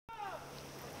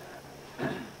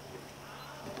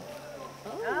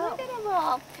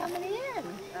all coming in.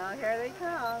 Oh, here they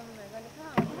come. They're going to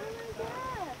come. Oh my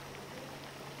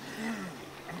God.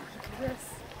 This.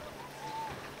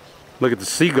 Look at the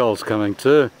seagulls coming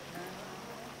too.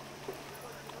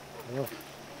 Look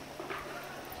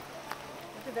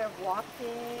at them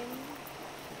walking.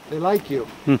 They like you.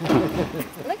 Look at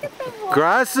them walking.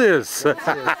 Gracias.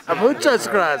 Muchas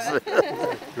gracias.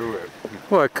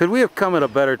 Boy, could we have come at a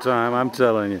better time? I'm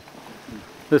telling you.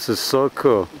 This is so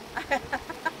cool.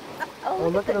 Oh,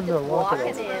 look at them, they're walking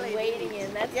in, wading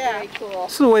in. That's very cool.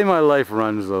 This is the way my life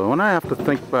runs, though. When I have to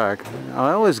think back,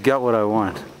 I always get what I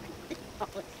want.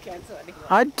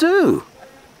 I do.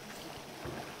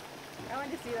 I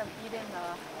want to see them eating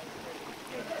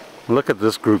Look at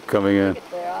this group coming in.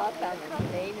 They're all coming. I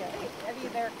mean,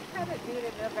 they're kind of doing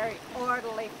it in a very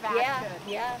orderly fashion.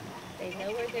 Yeah. They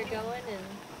know where they're going, and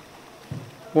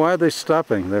Why are they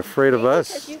stopping? They're afraid of us?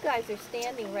 because you guys are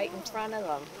standing right in front of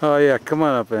them. Oh yeah, come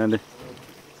on up, Andy.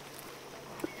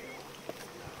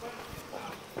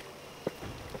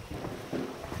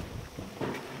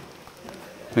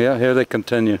 Yeah, here they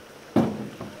continue.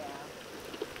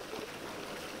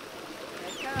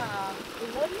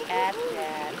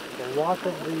 The walk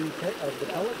of the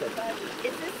pelican.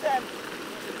 Is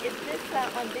this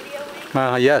on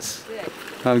video? Yes. Good.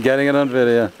 I'm getting it on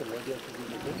video.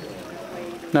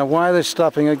 Now, why are they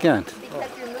stopping again? Because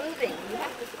you're moving. You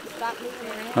have to stop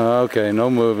moving around. Okay, no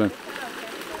moving.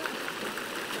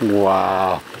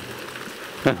 Wow.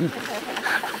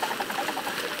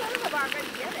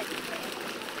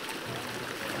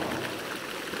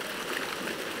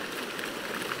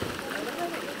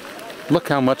 Look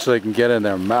how much they can get in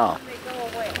their mouth. They go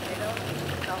away. They don't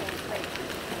eat the whole thing.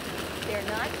 They're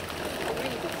not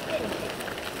breathing.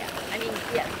 Yeah. I mean,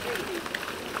 yes, breathing.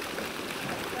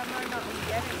 Some are not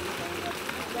getting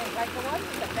anything. Like the ones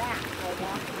in the back are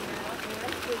walking around. And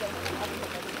let's do them up to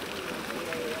the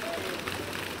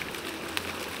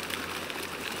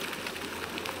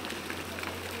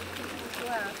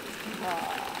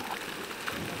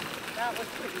that was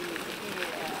pretty easy.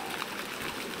 Yeah.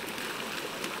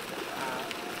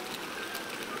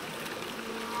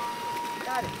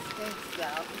 God, it stinks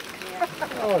though. Yeah.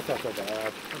 Oh, it's not so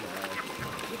bad. Come on.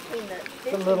 between the It's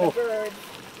fish a and little, the birds.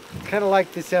 kind of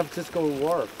like the San Francisco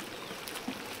Wharf.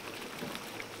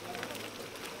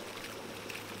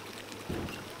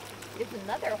 There's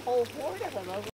another whole horde of them over